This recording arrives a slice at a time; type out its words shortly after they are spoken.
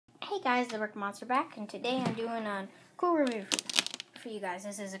Hey guys, the Brick Monster back, and today I'm doing a cool review for you guys.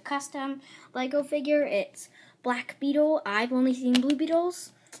 This is a custom Lego figure. It's Black Beetle. I've only seen Blue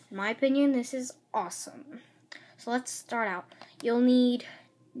Beetles. In my opinion, this is awesome. So let's start out. You'll need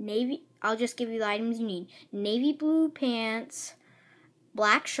I'll just give you the items you need. Navy blue pants,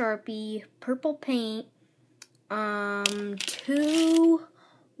 black Sharpie, purple paint, 1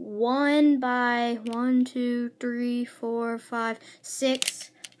 by 6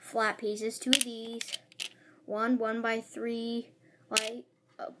 flat pieces, 2 of these, 1 by 3 light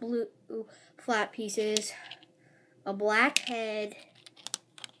blue flat pieces, a black head,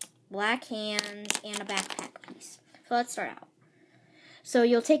 black hands, and a backpack piece. So let's start out. So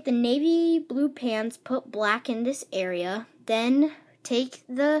you'll take the navy blue pants, put black in this area, then take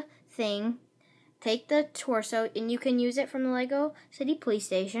the torso, and you can use it from the Lego City Police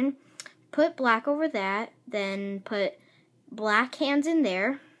Station. Put black over that, then put black hands in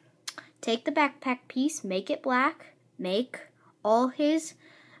there. Take the backpack piece, make it black, make all his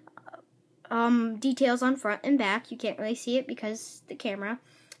details on front and back. You can't really see it because the camera.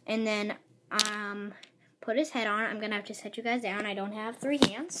 And then put his head on. I'm going to have to set you guys down. I don't have 3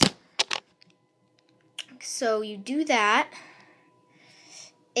 hands. So you do that.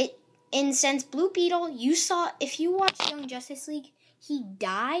 And since Blue Beetle, if you watched Young Justice League, he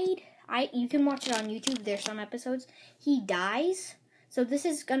died. You can watch it on YouTube. There's some episodes. He dies. So this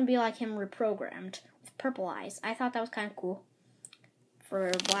is going to be like him reprogrammed with purple eyes. I thought that was kind of cool for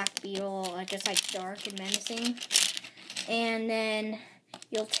Black Beetle, just like dark and menacing. And then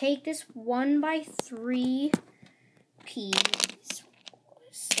you'll take this 1 by 3 piece,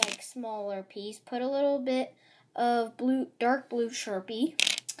 like smaller piece, put a little bit of dark blue Sharpie,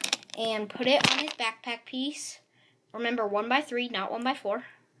 and put it on his backpack piece. Remember, 1 by 3, not 1 by 4.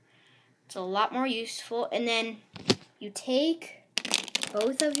 It's a lot more useful. And then you take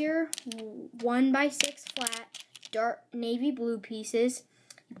both of your 1 by 6 flat dark navy blue pieces.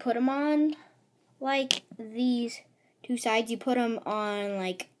 You put them on like these 2 sides. You put them on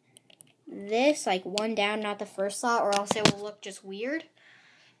like this, like one down, not the first slot, or else it will look just weird.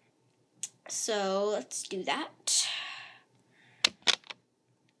 So let's do that.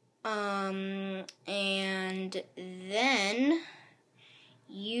 And then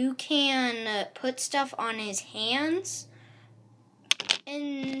you can put stuff on his hands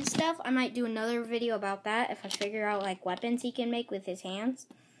and stuff. I might do another video about that if I figure out like weapons he can make with his hands,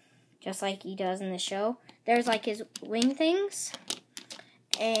 just like he does in the show. There's like his wing things.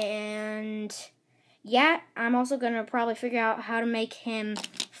 And yeah, I'm also going to probably figure out how to make him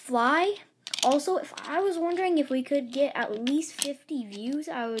fly. Also, if I was wondering if we could get at least 50 views,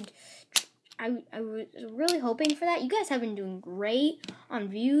 I was really hoping for that. You guys have been doing great on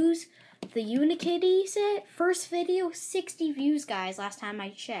views. The Unikitty set, first video, 60 views, guys, last time I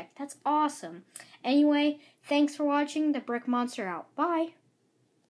checked. That's awesome. Anyway, thanks for watching. The Brick Monster out. Bye.